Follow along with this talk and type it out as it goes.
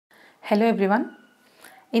Hello everyone.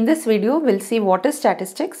 In this video, we'll see what is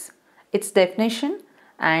statistics, its definition,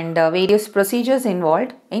 and various procedures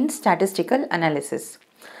involved in statistical analysis.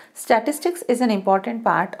 Statistics is an important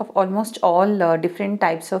part of almost all different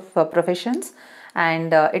types of professions,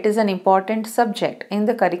 and it is an important subject in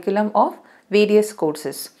the curriculum of various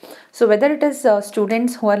courses. So whether it is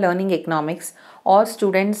students who are learning economics or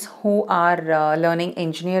students who are learning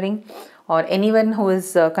engineering, or anyone who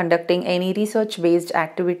is conducting any research based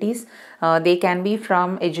activities, they can be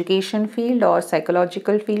from education field or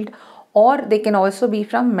psychological field, or they can also be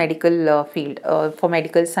from medical field for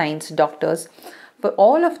medical science doctors. But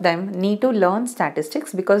all of them need to learn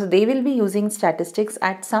statistics because they will be using statistics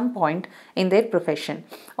at some point in their profession,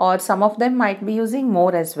 or some of them might be using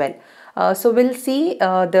more as well. So we'll see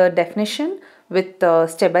the definition with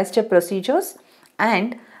step-by-step procedures,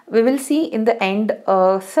 and we will see in the end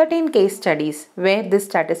certain case studies where this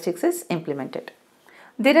statistics is implemented.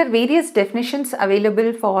 There are various definitions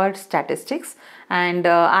available for statistics, and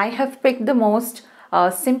I have picked the most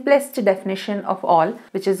simplest definition of all,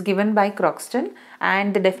 which is given by Croxton,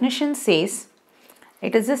 and the definition says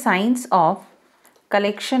it is the science of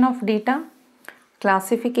collection of data,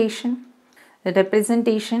 classification,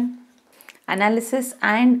 representation, analysis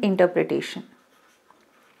and interpretation.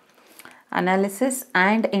 Analysis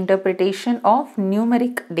and interpretation of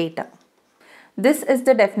numeric data. This is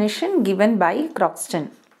the definition given by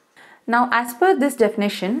Croxton. Now, as per this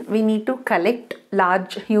definition, we need to collect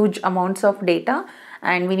huge amounts of data,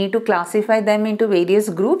 and we need to classify them into various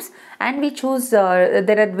groups, and we choose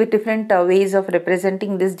there are different ways of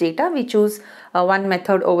representing this data. We choose one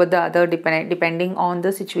method over the other depending on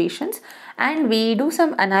the situations, and we do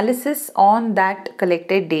some analysis on that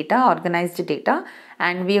collected data, organized data,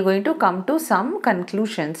 and we are going to come to some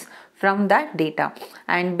conclusions from that data,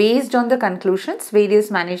 and based on the conclusions various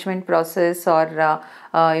management process or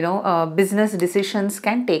business decisions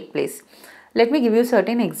can take place. Let me give you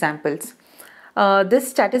certain examples. This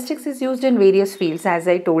statistics is used in various fields, as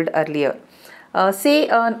I told earlier. Say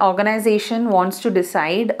an organization wants to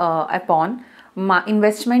decide upon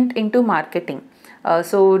investment into marketing.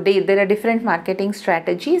 So there are different marketing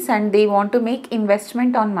strategies, and they want to make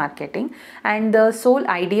investment on marketing, and the sole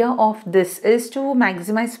idea of this is to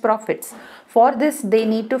maximize profits. For this, they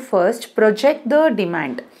need to first project the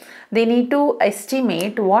demand. They need to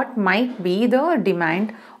estimate what might be the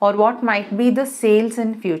demand or what might be the sales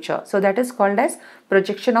in future. So that is called as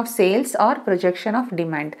projection of sales or projection of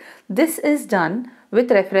demand. This is done with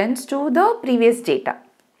reference to the previous data.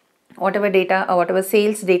 Whatever data or whatever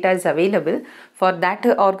sales data is available for that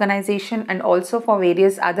organization, and also for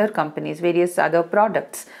various other companies, various other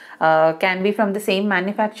products, can be from the same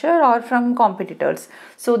manufacturer or from competitors.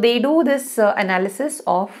 So they do this analysis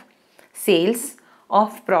of sales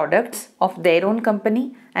of products of their own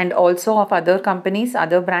company and also of other companies,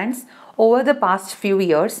 other brands over the past few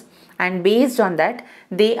years, and based on that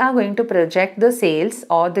they are going to project the sales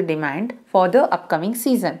or the demand for the upcoming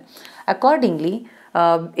season. Accordingly,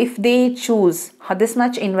 if they choose this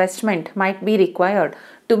much investment might be required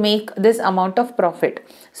to make this amount of profit,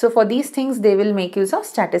 so for these things they will make use of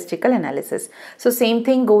statistical analysis. So same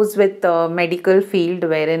thing goes with the medical field,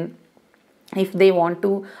 wherein if they want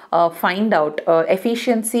to find out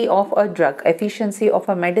efficiency of a drug, efficiency of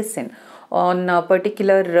a medicine on a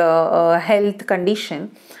particular health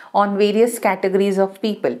condition on various categories of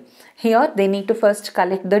people, here they need to first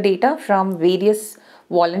collect the data from various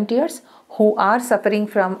volunteers who are suffering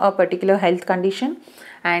from a particular health condition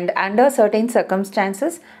and under certain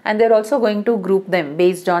circumstances, and they're also going to group them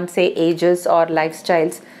based on, say, ages or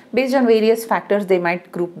lifestyles. Based on various factors they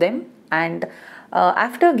might group them, and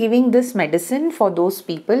after giving this medicine for those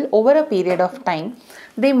people over a period of time,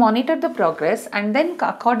 they monitor the progress, and then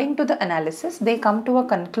according to the analysis they come to a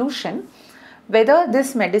conclusion whether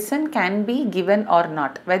this medicine can be given or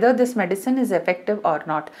not, whether this medicine is effective or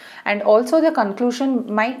not. And also the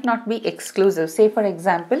conclusion might not be exclusive. Say for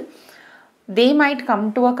example, they might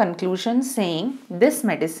come to a conclusion saying this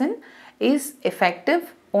medicine is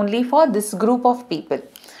effective only for this group of people.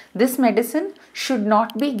 This medicine should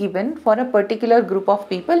not be given for a particular group of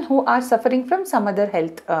people who are suffering from some other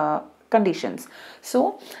health conditions.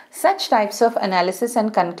 So such types of analysis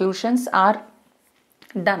and conclusions are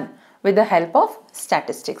done with the help of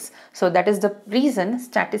statistics. So that is the reason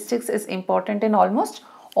statistics is important in almost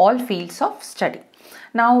all fields of study.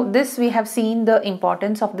 Now this we have seen the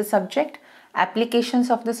importance of the subject, applications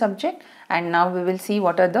of the subject, and now we will see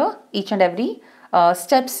what are the each and every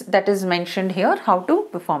steps that is mentioned here, how to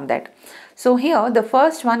perform that. So here the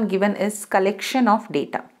first one given is collection of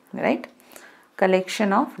data, right?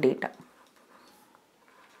 Collection of data.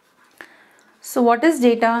 So what is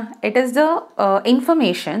data? It is the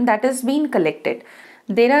information that is being collected.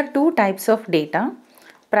 There are two types of data,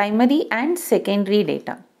 primary and secondary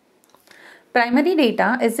data. Primary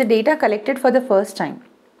data is the data collected for the first time.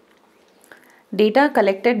 Data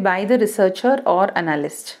collected by the researcher or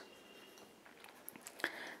analyst.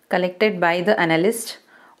 Collected by the analyst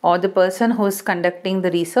or the person who is conducting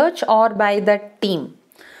the research or by the team.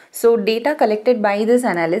 So data collected by this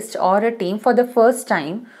analyst or a team for the first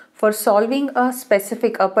time for solving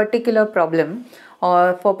a particular problem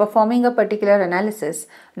or for performing a particular analysis,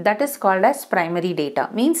 that is called as primary data.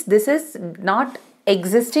 Means this is not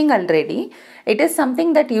existing already. It is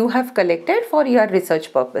something that you have collected for your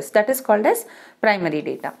research purpose. That is called as primary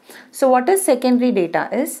data. So what is secondary data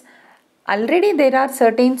is, already there are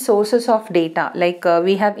certain sources of data, like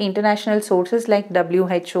we have international sources like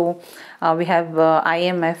WHO, we have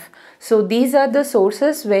IMF. So these are the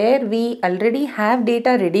sources where we already have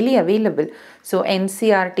data readily available. So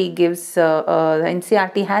NCRT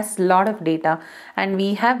NCRT has a lot of data, and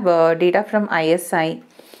we have data from ISI,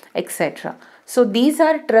 etc. So these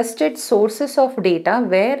are trusted sources of data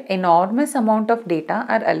where enormous amount of data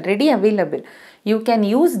are already available. You can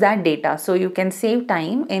use that data, so you can save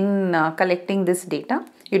time in collecting this data.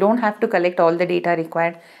 You don't have to collect all the data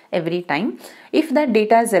required every time. If that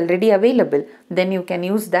data is already available, then you can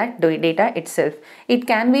use that data itself. It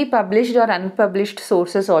can be published or unpublished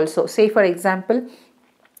sources also. Say for example,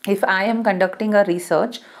 if I am conducting a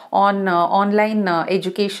research on online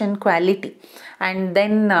education quality, and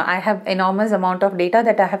then I have enormous amount of data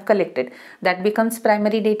that I have collected, that becomes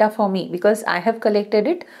primary data for me because I have collected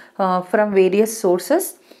it from various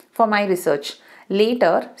sources for my research.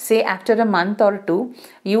 Later, say after a month or two,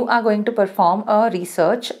 you are going to perform a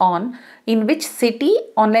research on in which city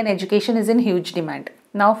online education is in huge demand.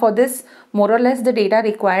 Now for this, more or less the data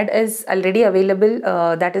required is already available,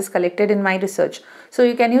 that is collected in my research. So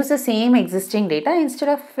you can use the same existing data instead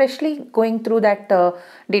of freshly going through that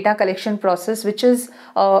data collection process, which is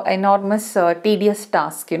enormous tedious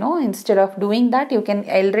task. Instead of doing that, you can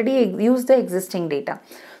already use the existing data.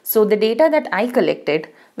 So the data that I collected,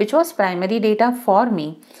 which was primary data for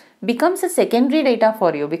me, becomes a secondary data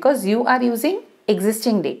for you because you are using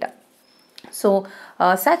existing data. So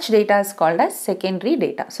such data is called as secondary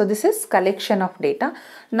data. So this is collection of data.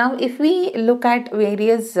 Now if we look at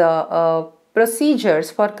various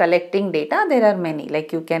procedures for collecting data, there are many.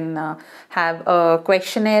 Like you can have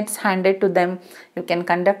questionnaires handed to them, you can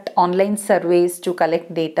conduct online surveys to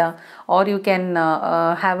collect data, or you can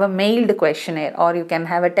have a mailed questionnaire, or you can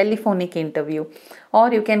have a telephonic interview,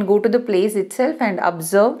 or you can go to the place itself and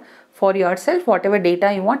observe for yourself. Whatever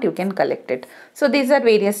data you want, you can collect it. So these are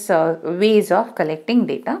various ways of collecting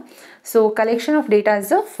data. So collection of data is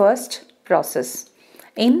the first process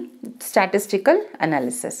in statistical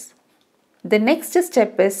analysis. The next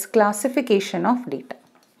step is classification of data.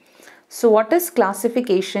 So what is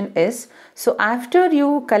classification is, so after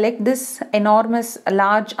you collect this enormous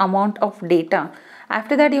large amount of data,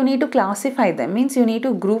 after that you need to classify them, means you need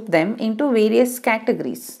to group them into various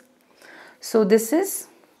categories. So this is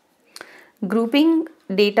grouping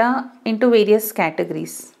data into various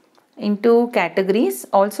categories. Into categories,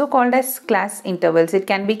 also called as class intervals. It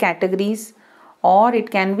can be categories or it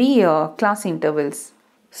can be class intervals.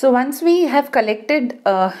 So once we have collected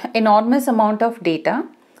enormous amount of data,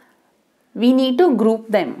 we need to group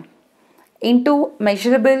them into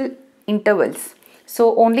measurable intervals.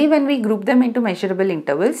 So only when we group them into measurable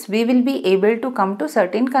intervals, we will be able to come to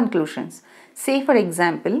certain conclusions. Say for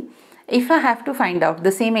example, if I have to find out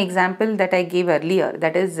the same example that I gave earlier,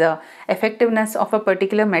 that is effectiveness of a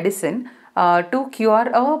particular medicine to cure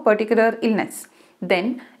a particular illness,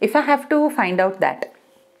 then if I have to find out that,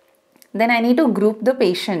 then I need to group the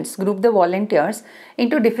patients, group the volunteers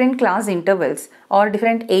into different class intervals or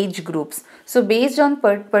different age groups. So based on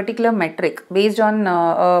particular metric, based on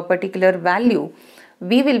a particular value,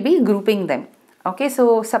 we will be grouping them. Okay,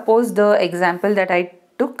 so suppose the example that I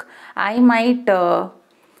took, I might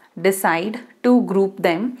decide to group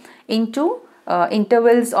them into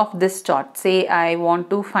intervals of this sort. Say I want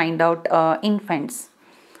to find out infants.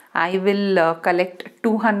 I will collect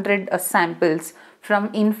 200 samples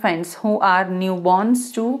from infants who are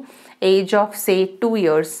newborns to age of say 2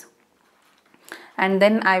 years, and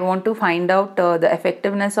then I want to find out the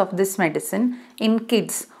effectiveness of this medicine in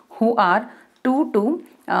kids who are 2 to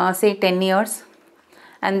say 10 years,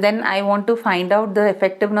 and then I want to find out the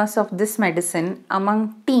effectiveness of this medicine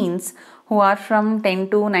among teens who are from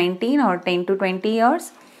 10 to 19 or 10 to 20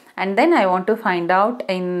 years, and then I want to find out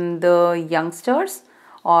in the youngsters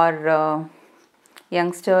or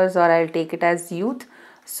I'll take it as youth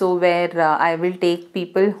So where I will take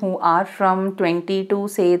people who are from 20 to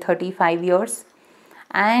say 35 years,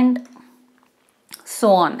 and so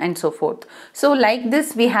on and so forth. So like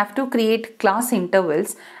this we have to create class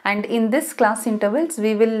intervals, and in this class intervals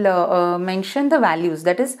we will mention the values,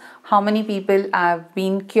 that is how many people have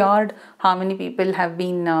been cured, how many people have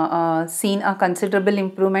been seen a considerable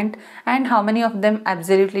improvement, and how many of them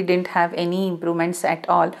absolutely didn't have any improvements at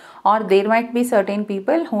all, or there might be certain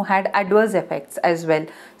people who had adverse effects as well.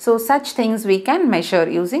 So such things we can measure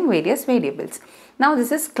using various variables. Now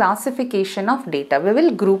this is classification of data. We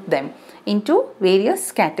will group them into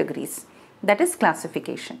various categories. That is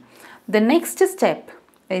classification. The next step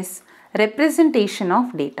is representation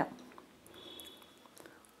of data.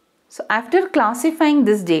 So after classifying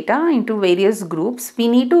this data into various groups, we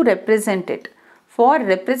need to represent it. For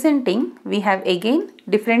representing, we have again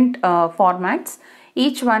different formats,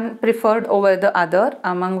 each one preferred over the other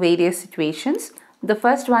among various situations. The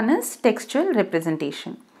first one is textual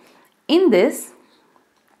representation. In this,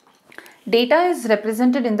 data is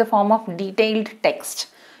represented in the form of detailed text.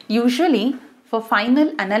 Usually, for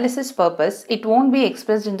final analysis purpose, it won't be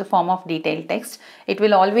expressed in the form of detailed text. It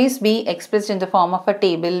will always be expressed in the form of a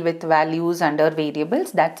table with values under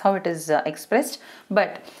variables. That's how it is expressed.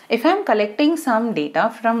 But if I'm collecting some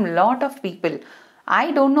data from lot of people,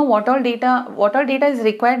 I don't know what all data is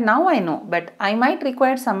required now, I know, but I might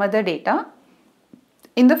require some other data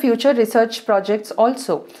in the future research projects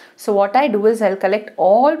also. So what I do is I'll collect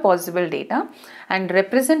all possible data and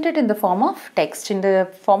represent it in the form of text, in the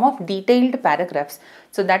form of detailed paragraphs.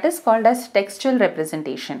 So that is called as textual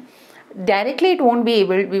representation. Directly we won't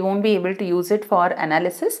be able to use it for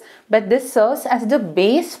analysis, but this serves as the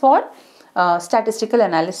base for statistical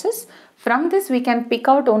analysis. From this we can pick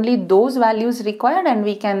out only those values required, and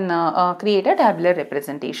we can create a tabular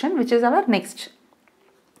representation, which is our next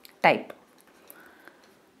type.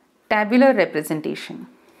 Tabular representation.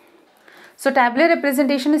 So tabular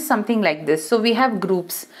representation is something like this. So we have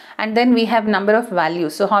groups, and then we have number of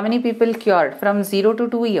values. So how many people cured from 0 to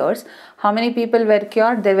 2 years? How many people were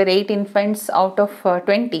cured? There were 8 infants out of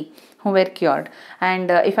 20 who were cured. And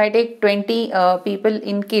if I take 20 people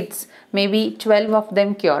in kids, maybe 12 of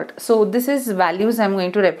them cured. So this is values I'm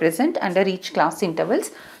going to represent under each class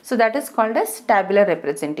intervals. So that is called as tabular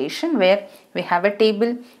representation, where we have a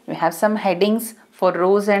table, we have some headings for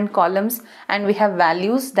rows and columns, and we have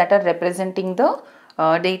values that are representing the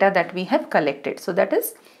data that we have collected. So that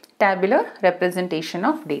is tabular representation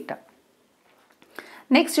of data.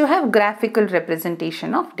 Next you have graphical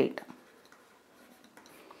representation of data.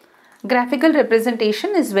 Graphical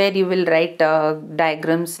representation is where you will write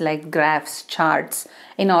diagrams like graphs, charts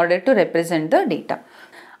in order to represent the data.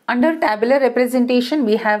 Under tabular representation,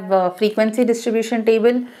 we have frequency distribution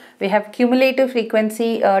table, we have cumulative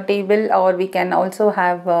frequency table, or we can also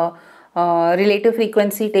have relative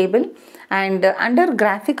frequency table. And under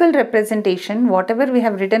graphical representation, whatever we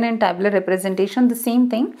have written in tabular representation, the same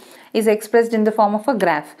thing is expressed in the form of a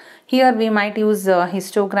graph. Here we might use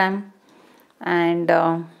histogram, and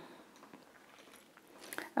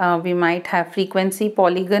we might have frequency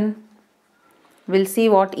polygon. We'll see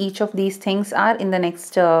what each of these things are in the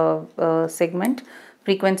next segment.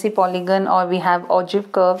 Frequency polygon, or we have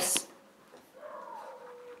ogive curves.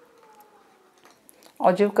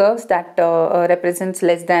 Ogive curves that represents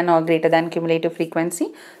less than or greater than cumulative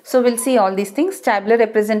frequency. So we'll see all these things. Tabular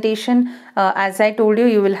representation, as I told you,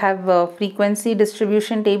 you will have frequency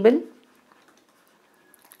distribution table.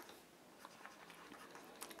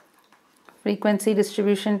 Frequency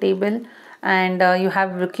distribution table, and you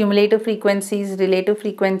have cumulative frequencies, relative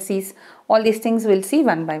frequencies, all these things we'll see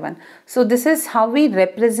one by one. So this is how we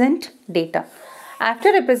represent data.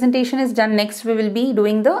 After representation is done, next we will be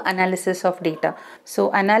doing the analysis of data. So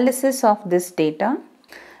analysis of this data.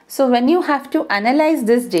 So when you have to analyze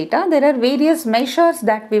this data, there are various measures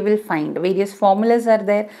that we will find. Various formulas are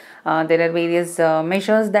there. There are various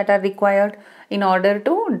measures that are required in order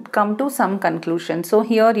to come to some conclusion. So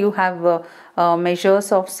here you have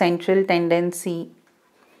measures of central tendency,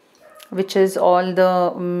 which is all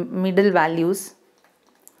the middle values,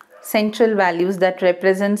 central values that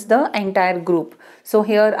represents the entire group. So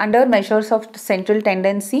here under measures of central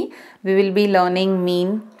tendency, we will be learning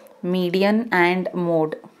mean, median and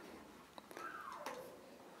mode.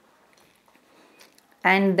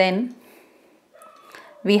 And then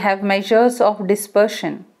we have measures of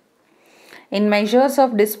dispersion. In measures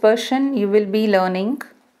of dispersion, you will be learning,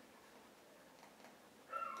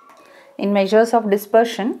 measures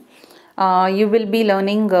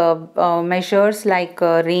like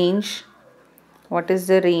range, what is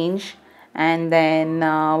the range, and then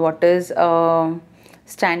what is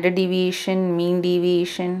standard deviation, mean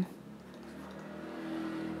deviation.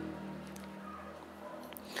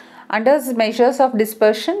 Under measures of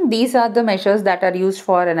dispersion, these are the measures that are used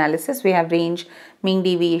for analysis. We have range, mean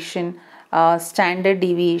deviation, standard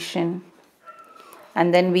deviation,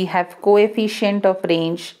 and then we have coefficient of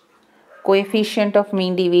range, coefficient of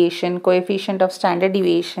mean deviation, coefficient of standard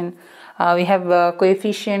deviation. We have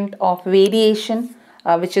coefficient of variation,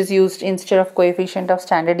 which is used instead of coefficient of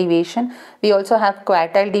standard deviation. We also have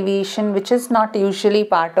quartile deviation, which is not usually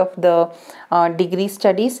part of the degree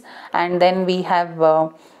studies. And then we have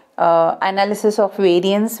analysis of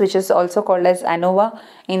variance, which is also called as ANOVA.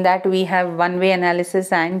 In that we have one-way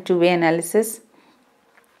analysis and two-way analysis.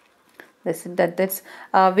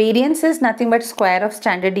 Variance is nothing but square of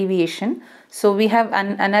standard deviation. So we have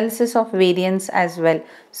an analysis of variance as well.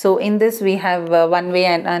 So in this we have one-way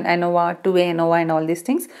ANOVA, two-way ANOVA and all these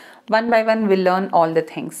things. One by one we'll learn all the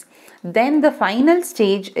things. Then the final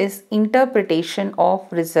stage is interpretation of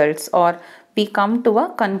results, or we come to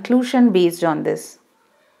a conclusion based on this.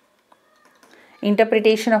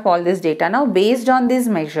 Interpretation of all this data. Now based on these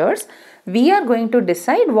measures, we are going to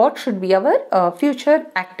decide what should be our future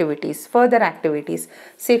activities, further activities.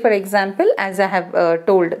 Say for example, as I have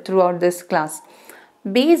told throughout this class,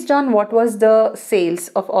 based on what was the sales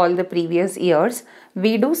of all the previous years,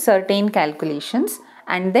 we do certain calculations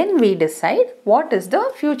and then we decide what is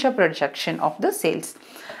the future projection of the sales.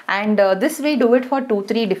 And this we do it for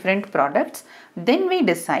 2-3 different products. Then we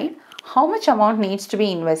decide how much amount needs to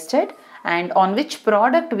be invested and on which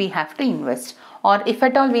product we have to invest, or if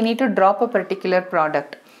at all we need to drop a particular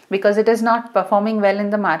product because it is not performing well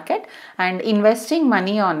in the market, and investing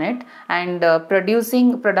money on it and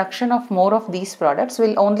production of more of these products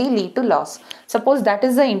will only lead to loss. Suppose that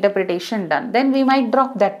is the interpretation done, then we might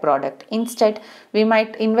drop that product. Instead, we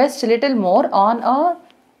might invest a little more on a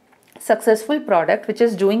successful product which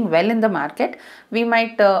is doing well in the market. We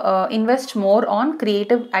might invest more on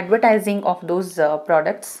creative advertising of those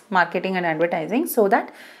products, marketing and advertising, so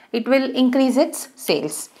that it will increase its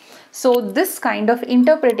sales. So this kind of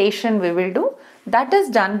interpretation we will do. That is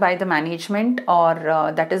done by the management, or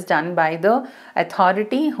that is done by the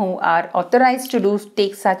authority who are authorized to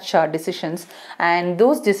take such decisions, and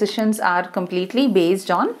those decisions are completely based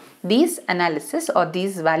on these analysis or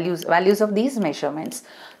these values of these measurements.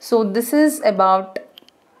 So this is about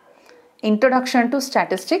introduction to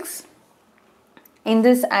statistics. In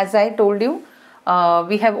this, as I told you,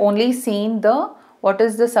 we have only seen what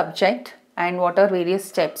is the subject and what are various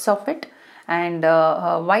steps of it, and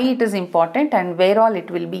why it is important and where all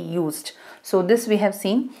it will be used. So this we have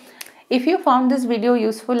seen. If you found this video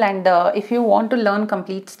useful and if you want to learn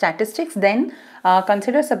complete statistics, then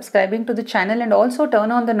consider subscribing to the channel and also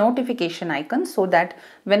turn on the notification icon, so that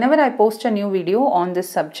whenever I post a new video on this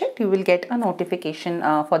subject, you will get a notification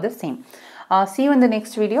for the same. See you in the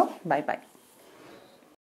next video. Bye bye.